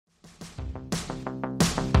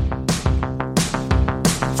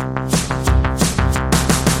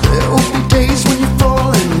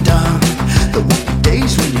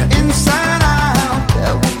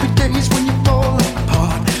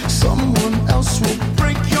else will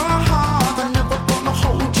break your heart. I'm never gonna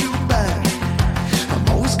hold you back. I'm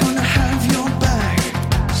always gonna have your back.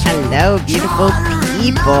 Hello, beautiful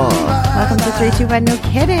people. Welcome to 321 No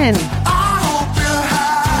Kidding.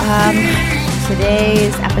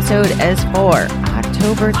 Today's episode is for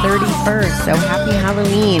October 31st. So happy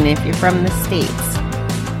Halloween if you're from the States.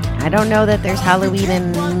 I don't know that there's Halloween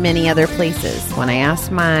in many other places. When I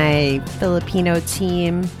asked my Filipino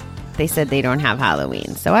team, they said they don't have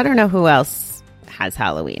Halloween. So I don't know who else has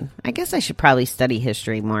Halloween. I guess I should probably study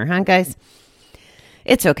history more, huh, guys?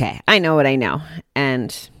 It's okay. I know what I know.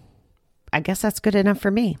 And I guess that's good enough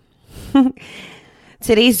for me.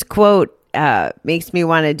 Today's quote makes me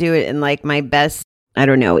want to do it in like my best, I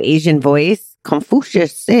don't know, Asian voice.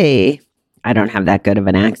 Confucius say. I don't have that good of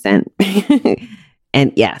an accent.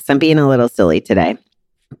 And yes, I'm being a little silly today.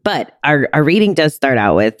 But our reading does start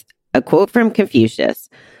out with a quote from Confucius.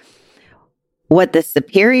 What the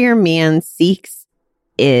superior man seeks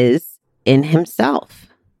is in himself.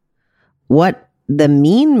 What the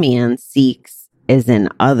mean man seeks is in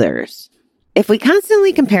others. If we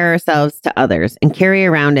constantly compare ourselves to others and carry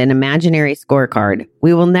around an imaginary scorecard,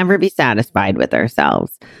 we will never be satisfied with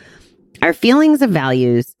ourselves. Our feelings of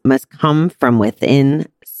values must come from within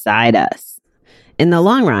inside us. In the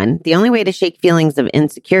long run, the only way to shake feelings of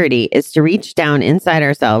insecurity is to reach down inside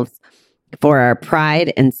ourselves for our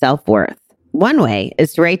pride and self-worth. One way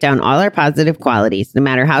is to write down all our positive qualities, no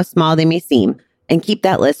matter how small they may seem, and keep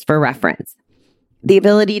that list for reference. The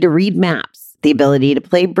ability to read maps, the ability to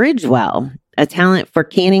play bridge well, a talent for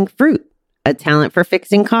canning fruit, a talent for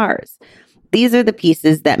fixing cars. These are the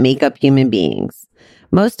pieces that make up human beings.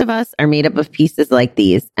 Most of us are made up of pieces like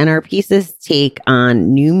these, and our pieces take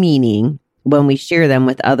on new meaning when we share them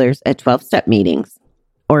with others at 12-step meetings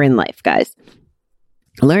or in life, guys.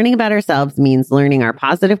 Learning about ourselves means learning our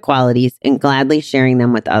positive qualities and gladly sharing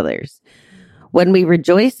them with others. When we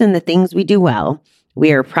rejoice in the things we do well,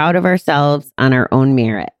 we are proud of ourselves on our own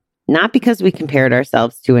merit, not because we compared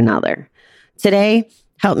ourselves to another. Today,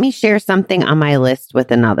 help me share something on my list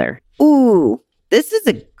with another. Ooh, this is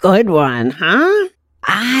a good one, huh?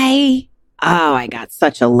 I got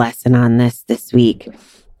such a lesson on this week.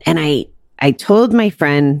 And I told my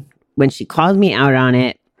friend when she called me out on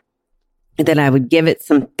it that I would give it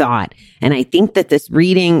some thought. And I think that this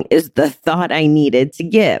reading is the thought I needed to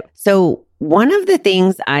give. So one of the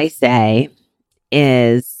things I say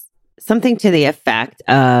is something to the effect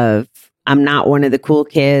of, I'm not one of the cool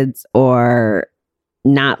kids, or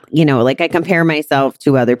not, like I compare myself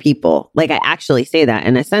to other people. Like I actually say that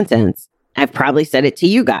in a sentence. I've probably said it to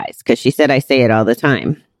you guys because she said I say it all the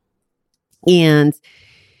time. And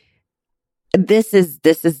this is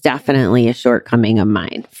definitely a shortcoming of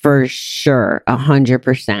mine, for sure,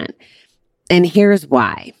 100%. And here's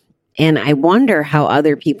why. And I wonder how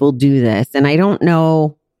other people do this. And I don't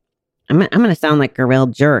know, I'm going to sound like a real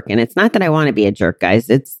jerk. And it's not that I want to be a jerk, guys.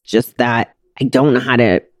 It's just that I don't know how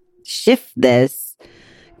to shift this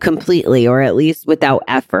completely, or at least without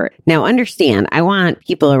effort. Now, understand, I want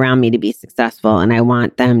people around me to be successful and I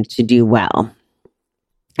want them to do well.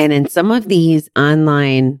 And in some of these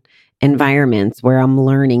online environments where I'm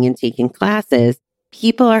learning and taking classes,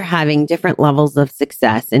 people are having different levels of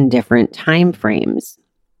success in different time frames.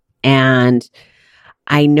 And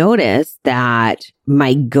I noticed that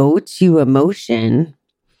my go-to emotion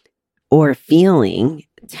or feeling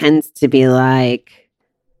tends to be like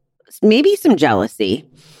maybe some jealousy,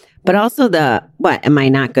 but also am I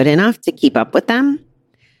not good enough to keep up with them?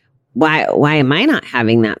 Why am I not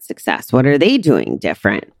having that success? What are they doing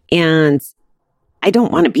different? And I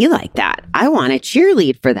don't want to be like that. I want to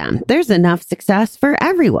cheerlead for them. There's enough success for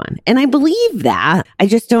everyone. And I believe that. I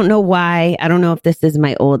just don't know why. I don't know if this is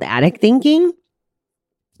my old addict thinking.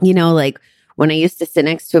 Like when I used to sit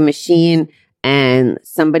next to a machine and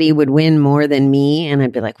somebody would win more than me, and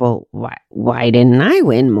I'd be like, well, why didn't I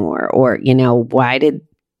win more? Or, why did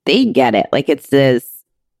they get it? Like it's a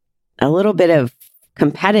little bit of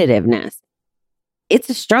competitiveness.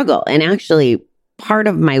 It's a struggle. And actually, part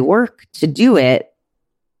of my work to do it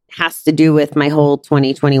has to do with my whole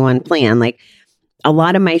 2021 plan. Like a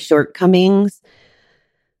lot of my shortcomings,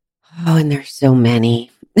 and there's so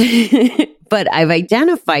many, but I've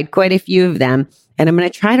identified quite a few of them, and I'm going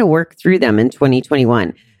to try to work through them in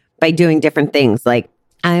 2021 by doing different things. Like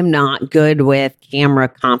I'm not good with camera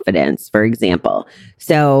confidence, for example.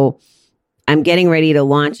 So I'm getting ready to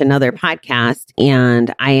launch another podcast,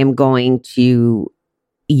 and I am going to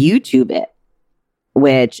YouTube it,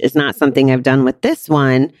 which is not something I've done with this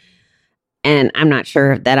one. And I'm not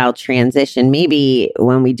sure that I'll transition. Maybe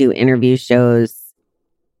when we do interview shows,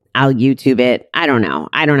 I'll YouTube it. I don't know.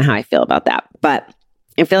 I don't know how I feel about that. But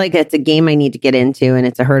I feel like it's a game I need to get into and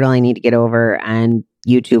it's a hurdle I need to get over, and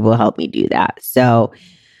YouTube will help me do that. So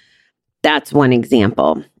that's one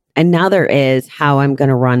example. Another is how I'm going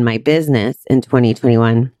to run my business in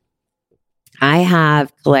 2021. I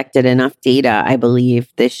have collected enough data, I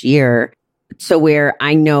believe, this year to where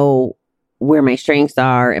I know where my strengths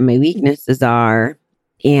are and my weaknesses are.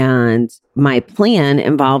 And my plan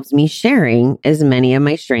involves me sharing as many of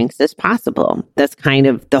my strengths as possible. That's kind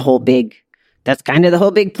of the whole big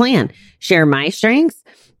plan. Share my strengths,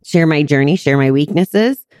 share my journey, share my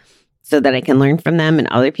weaknesses so that I can learn from them and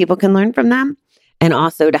other people can learn from them. And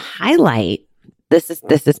also to highlight, this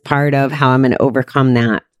is part of how I'm going to overcome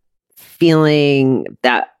that feeling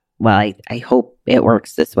that, well, I hope it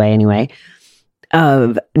works this way anyway,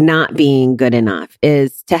 of not being good enough,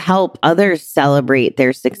 is to help others celebrate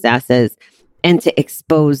their successes and to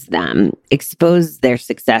expose their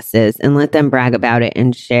successes and let them brag about it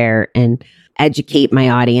and share and educate my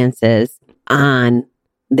audiences on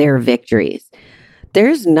their victories.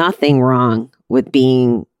 There's nothing wrong with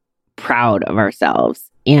being proud of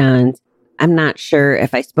ourselves. And I'm not sure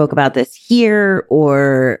if I spoke about this here,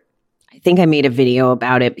 or I think I made a video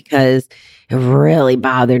about it because it really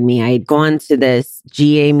bothered me. I had gone to this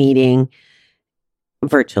GA meeting,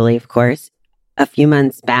 virtually, of course, a few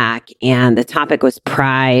months back, and the topic was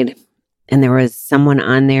pride. And there was someone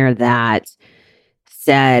on there that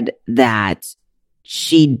said that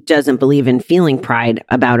she doesn't believe in feeling pride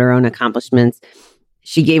about her own accomplishments.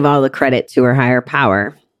 She gave all the credit to her higher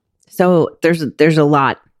power. So there's a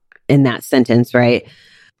lot in that sentence, right?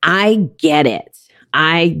 I get it.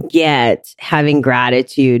 I get having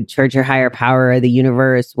gratitude towards your higher power or the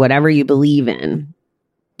universe, whatever you believe in.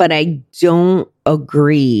 But I don't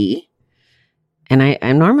agree. And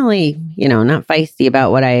I'm normally, not feisty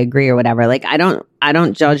about what I agree or whatever. Like I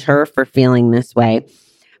don't judge her for feeling this way,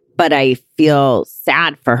 but I feel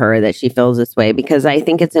sad for her that she feels this way, because I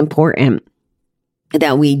think it's important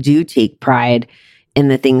that we do take pride in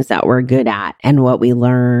the things that we're good at and what we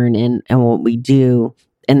learn and what we do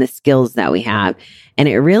and the skills that we have. And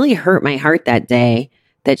it really hurt my heart that day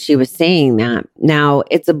that she was saying that. Now,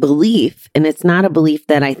 it's a belief, and it's not a belief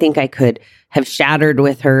that I think I could have shattered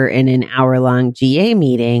with her in an hour-long GA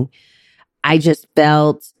meeting. I just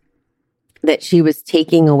felt that she was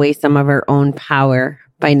taking away some of her own power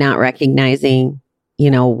by not recognizing,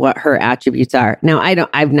 what her attributes are. Now,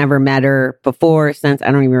 I've never met her before, since I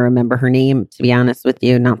don't even remember her name, to be honest with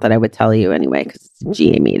you. Not that I would tell you anyway, because it's a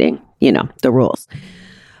GA meeting, the rules.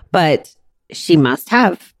 But she must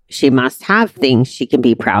have things she can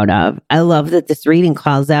be proud of. I love that this reading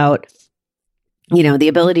calls out, the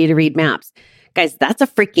ability to read maps. Guys, that's a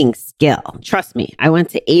freaking skill. Trust me. I went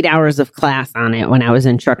to 8 hours of class on it when I was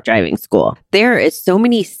in truck driving school. There is so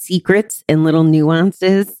many secrets and little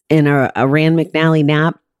nuances in a Rand McNally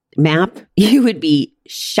map. You would be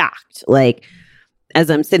shocked. Like, as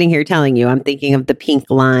I'm sitting here telling you, I'm thinking of the pink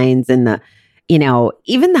lines and the,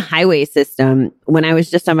 even the highway system. When I was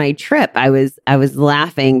just on my trip, I was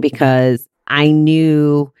laughing because I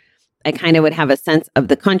knew I kind of would have a sense of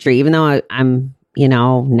the country, even though I'm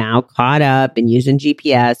now caught up and using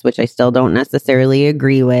GPS, which I still don't necessarily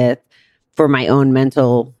agree with for my own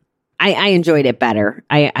mental. I enjoyed it better.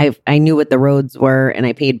 I knew what the roads were, and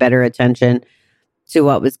I paid better attention to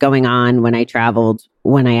what was going on when I traveled,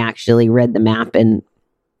 when I actually read the map and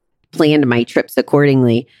planned my trips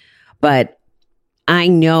accordingly. But I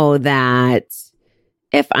know that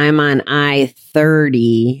if I'm on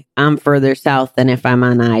I-30, I'm further south than if I'm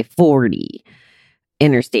on I-40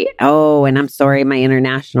 interstate. Oh, and I'm sorry, my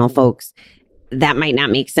international folks, that might not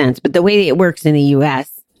make sense. But the way it works in the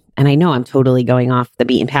U.S., and I know I'm totally going off the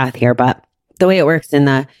beaten path here, but the way it works in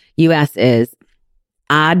the U.S. is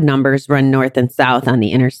odd numbers run north and south on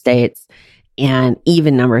the interstates, and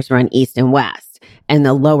even numbers run east and west. And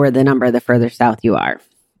the lower the number, the further south you are.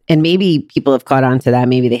 And maybe people have caught on to that.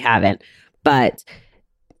 Maybe they haven't. But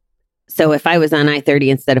so if I was on I-30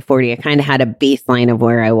 instead of 40, I kind of had a baseline of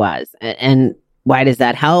where I was. And why does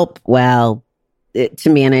that help? Well, to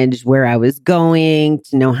manage where I was going,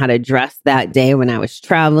 to know how to dress that day when I was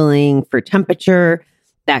traveling for temperature,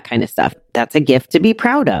 that kind of stuff. That's a gift to be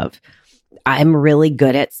proud of. I'm really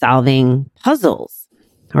good at solving puzzles,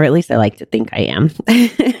 or at least I like to think I am.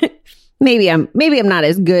 Maybe I'm not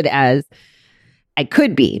as good as I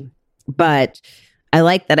could be, but I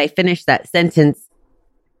like that I finished that sentence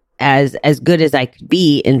as good as I could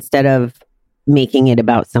be instead of making it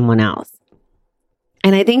about someone else.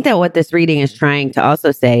 And I think that what this reading is trying to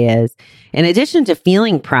also say is, in addition to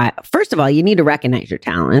feeling pride, first of all, you need to recognize your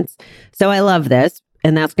talents. So I love this.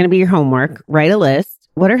 And that's going to be your homework. Write a list.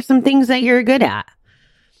 What are some things that you're good at?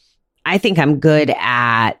 I think I'm good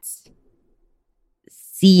at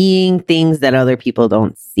seeing things that other people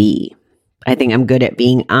don't see. I think I'm good at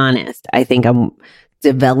being honest. I think I'm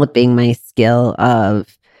developing my skill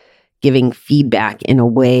of giving feedback in a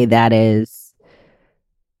way that is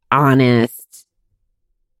honest,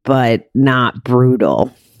 but not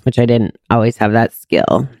brutal, which I didn't always have that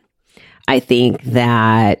skill. I think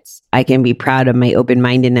that I can be proud of my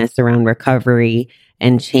open-mindedness around recovery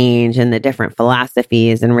and change and the different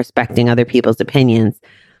philosophies and respecting other people's opinions.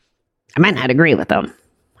 I might not agree with them.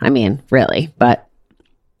 I mean, really, but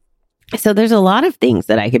so there's a lot of things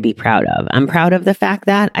that I could be proud of. I'm proud of the fact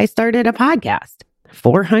that I started a podcast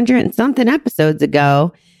 400 and something episodes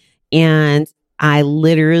ago. And I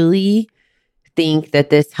literally think that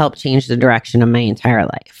this helped change the direction of my entire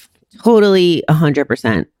life. Totally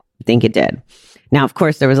 100% think it did. Now, of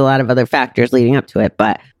course, there was a lot of other factors leading up to it,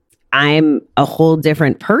 but I'm a whole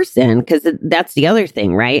different person because that's the other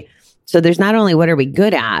thing, right? So there's not only what are we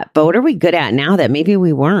good at, but what are we good at now that maybe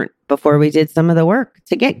we weren't before we did some of the work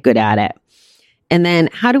to get good at it? And then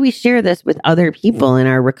how do we share this with other people in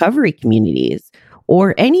our recovery communities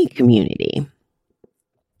or any community?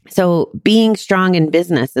 So being strong in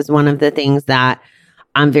business is one of the things that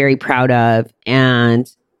I'm very proud of.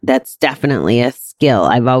 And that's definitely a skill.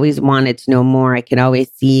 I've always wanted to know more. I could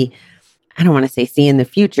always see, I don't want to say see in the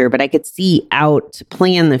future, but I could see out to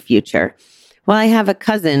plan the future. Well, I have a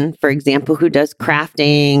cousin, for example, who does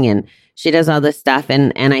crafting and she does all this stuff.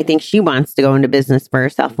 And I think she wants to go into business for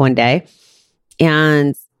herself one day.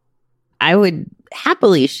 And I would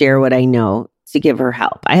happily share what I know to give her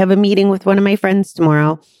help. I have a meeting with one of my friends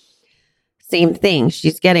tomorrow. Same thing.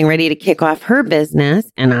 She's getting ready to kick off her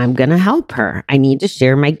business and I'm going to help her. I need to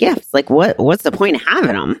share my gifts. Like what's the point of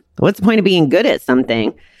having them? What's the point of being good at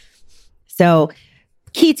something? So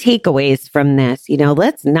key takeaways from this,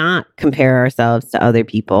 let's not compare ourselves to other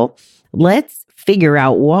people. Let's figure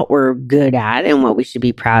out what we're good at and what we should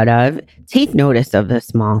be proud of. Take notice of the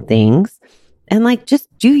small things and just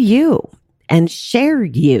do you and share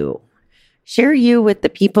you. Share you with the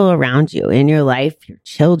people around you in your life, your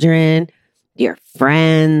children, your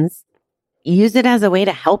friends. Use it as a way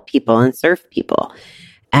to help people and serve people.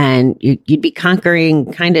 And you'd be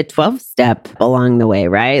conquering kind of 12-step along the way,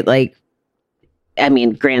 right?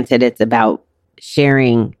 Granted, it's about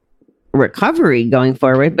sharing recovery going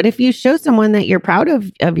forward. But if you show someone that you're proud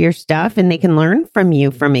of your stuff and they can learn from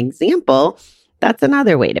you from example, that's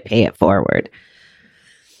another way to pay it forward.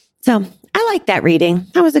 So I like that reading.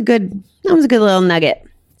 That was a good little nugget.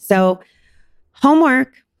 So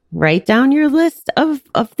homework, write down your list of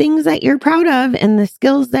things that you're proud of and the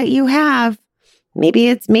skills that you have. Maybe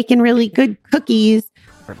it's making really good cookies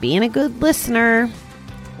or being a good listener,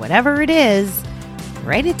 whatever it is.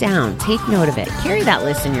 Write it down. Take note of it. Carry that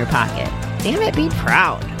list in your pocket. Damn it, be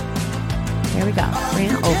proud. There we go.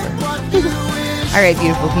 Ran over. All right,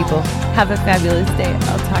 beautiful people. Have a fabulous day.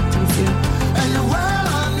 I'll talk to you soon.